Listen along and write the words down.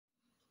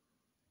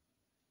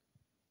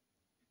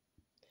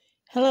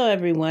Hello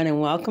everyone and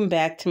welcome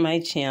back to my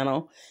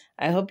channel.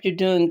 I hope you're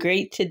doing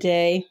great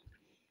today.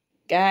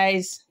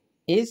 Guys,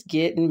 it's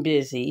getting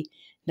busy.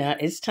 Now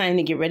it's time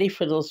to get ready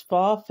for those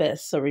fall fests.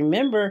 So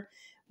remember,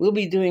 we'll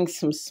be doing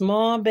some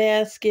small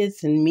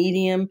baskets and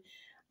medium,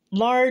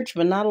 large,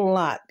 but not a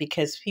lot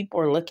because people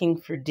are looking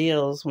for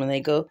deals when they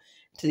go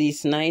to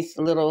these nice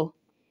little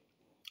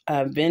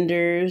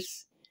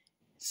vendors.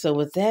 So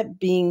with that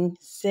being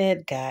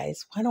said,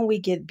 guys, why don't we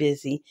get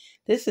busy?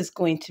 This is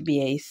going to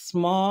be a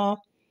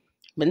small,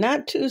 but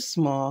not too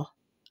small,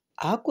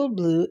 aqua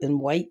blue and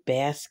white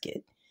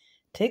basket.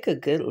 Take a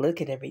good look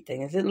at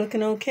everything. Is it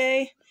looking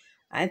okay?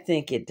 I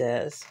think it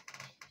does.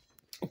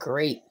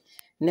 Great.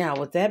 Now,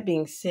 with that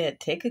being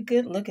said, take a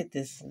good look at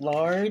this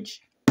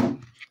large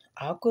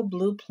aqua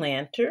blue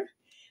planter.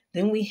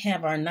 Then we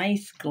have our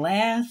nice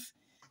glass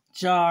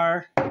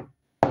jar,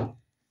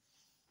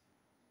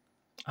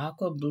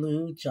 aqua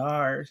blue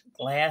jar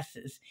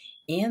glasses.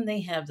 And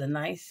they have the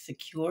nice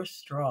secure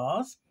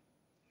straws,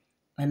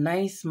 a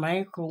nice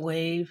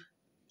microwave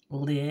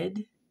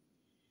lid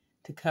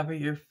to cover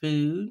your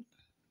food.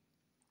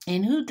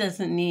 And who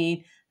doesn't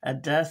need a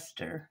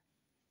duster?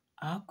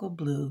 Aqua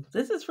blue.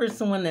 This is for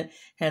someone that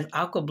has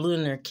aqua blue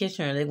in their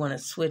kitchen or they want to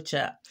switch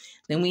up.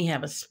 Then we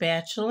have a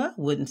spatula,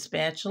 wooden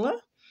spatula.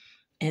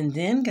 And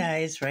then,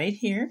 guys, right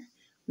here,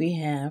 we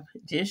have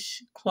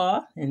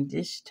dishcloth and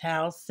dish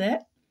towel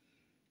set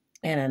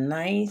and a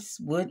nice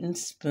wooden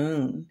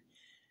spoon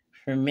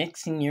for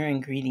mixing your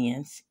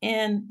ingredients.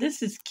 And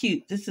this is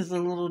cute. This is a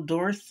little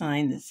door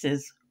sign that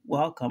says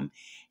welcome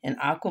in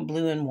aqua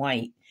blue and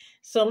white.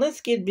 So let's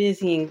get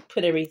busy and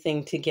put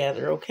everything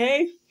together,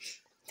 okay?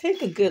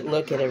 Take a good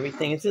look at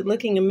everything. Is it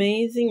looking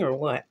amazing or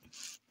what?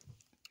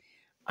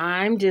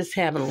 I'm just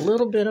having a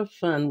little bit of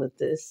fun with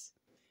this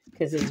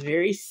because it's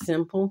very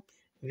simple,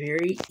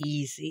 very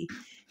easy,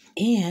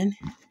 and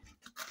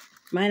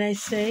might I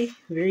say,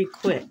 very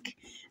quick.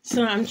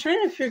 So I'm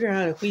trying to figure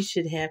out if we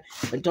should have,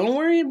 but don't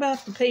worry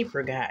about the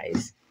paper,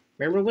 guys.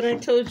 Remember what I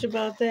told you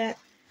about that?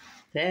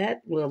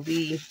 That will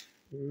be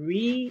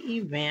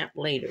revamped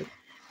later.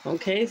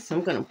 Okay, so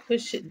I'm going to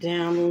push it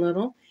down a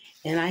little.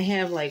 And I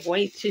have like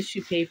white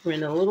tissue paper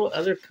and a little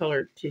other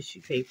colored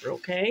tissue paper,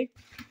 okay?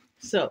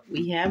 So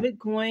we have it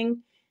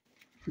going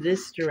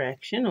this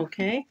direction,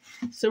 okay?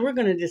 So we're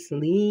going to just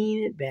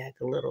lean it back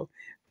a little.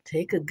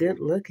 Take a good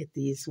look at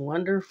these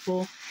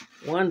wonderful,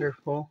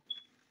 wonderful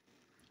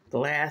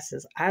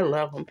glasses. I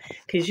love them.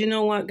 Because you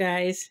know what,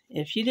 guys?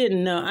 If you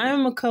didn't know,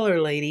 I'm a color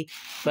lady,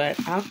 but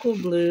aqua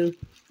blue,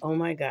 oh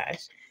my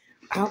gosh.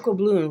 Aqua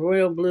blue and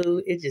royal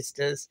blue, it just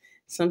does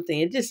something.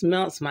 It just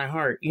melts my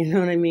heart. You know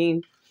what I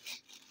mean?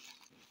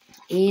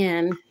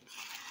 And,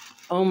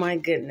 oh my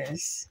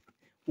goodness,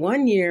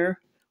 one year,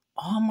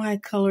 all my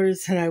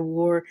colors that I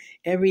wore,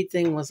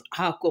 everything was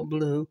aqua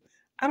blue.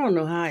 I don't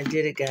know how I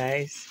did it,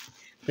 guys,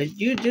 but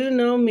you do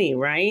know me,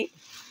 right?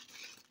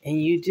 And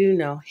you do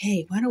know,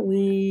 hey, why don't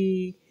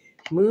we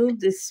move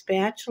this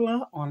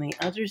spatula on the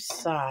other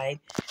side?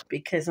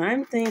 Because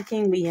I'm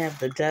thinking we have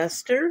the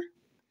duster,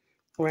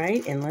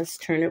 right? And let's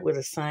turn it with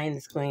a sign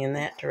that's going in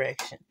that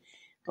direction,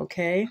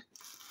 okay?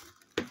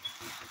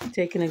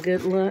 Taking a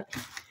good look.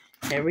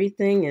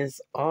 Everything is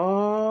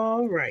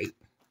all right.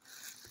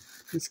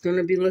 It's going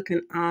to be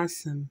looking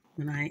awesome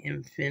when I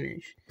am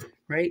finished.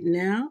 Right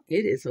now,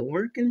 it is a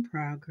work in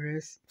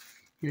progress.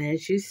 And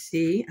as you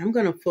see, I'm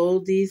going to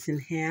fold these in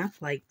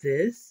half like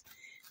this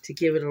to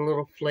give it a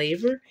little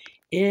flavor.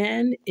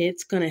 And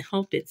it's going to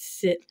help it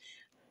sit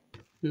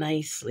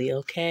nicely,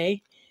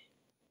 okay?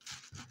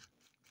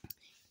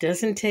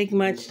 Doesn't take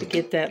much to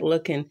get that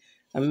looking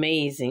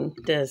amazing,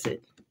 does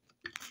it?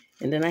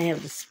 And then I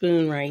have the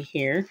spoon right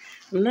here.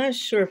 I'm not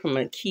sure if I'm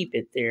going to keep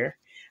it there.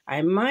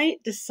 I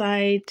might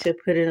decide to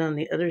put it on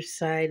the other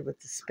side with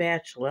the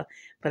spatula,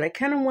 but I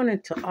kind of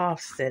wanted to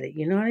offset it.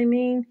 You know what I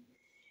mean?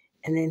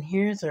 And then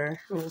here's our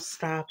little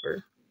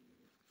stopper,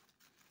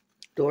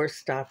 door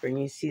stopper,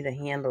 and you see the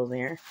handle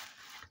there.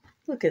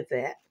 Look at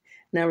that.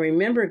 Now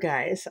remember,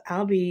 guys,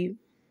 I'll be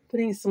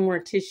putting some more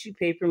tissue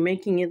paper,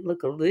 making it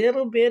look a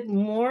little bit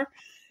more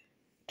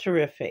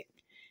terrific.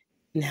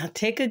 Now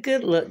take a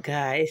good look,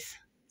 guys.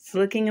 It's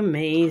looking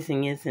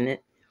amazing, isn't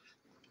it?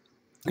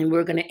 And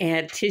we're going to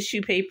add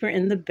tissue paper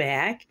in the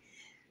back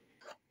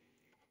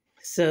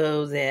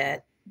so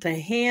that the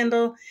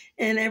handle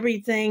and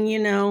everything, you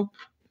know,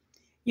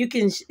 you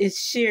can, it's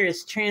sheer,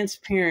 it's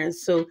transparent.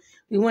 So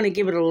we want to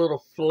give it a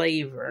little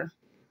flavor.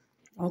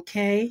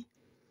 Okay.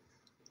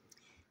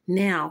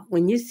 Now,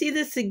 when you see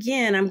this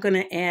again, I'm going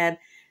to add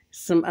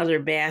some other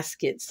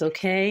baskets.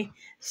 Okay.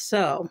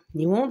 So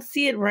you won't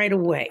see it right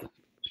away.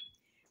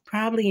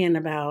 Probably in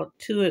about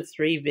 2 or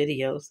 3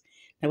 videos.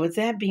 Now, with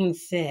that being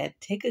said,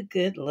 take a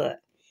good look.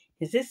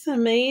 Is this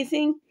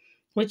amazing?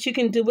 What you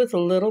can do with a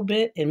little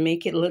bit and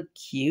make it look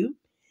cute.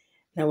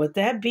 Now, with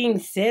that being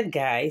said,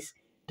 guys,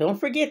 don't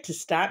forget to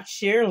stop,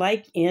 share,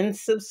 like, and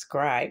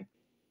subscribe.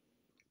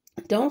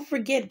 Don't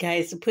forget,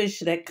 guys, to push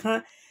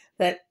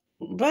that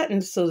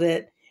button so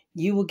that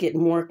you will get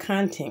more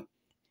content,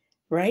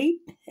 right?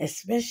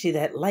 Especially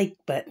that like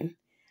button.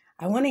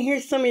 I want to hear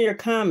some of your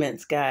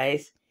comments,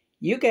 guys.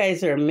 You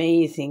guys are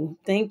amazing.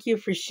 Thank you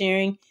for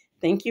sharing.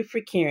 Thank you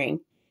for caring.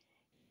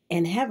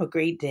 And have a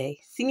great day.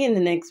 See you in the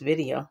next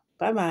video.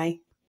 Bye-bye.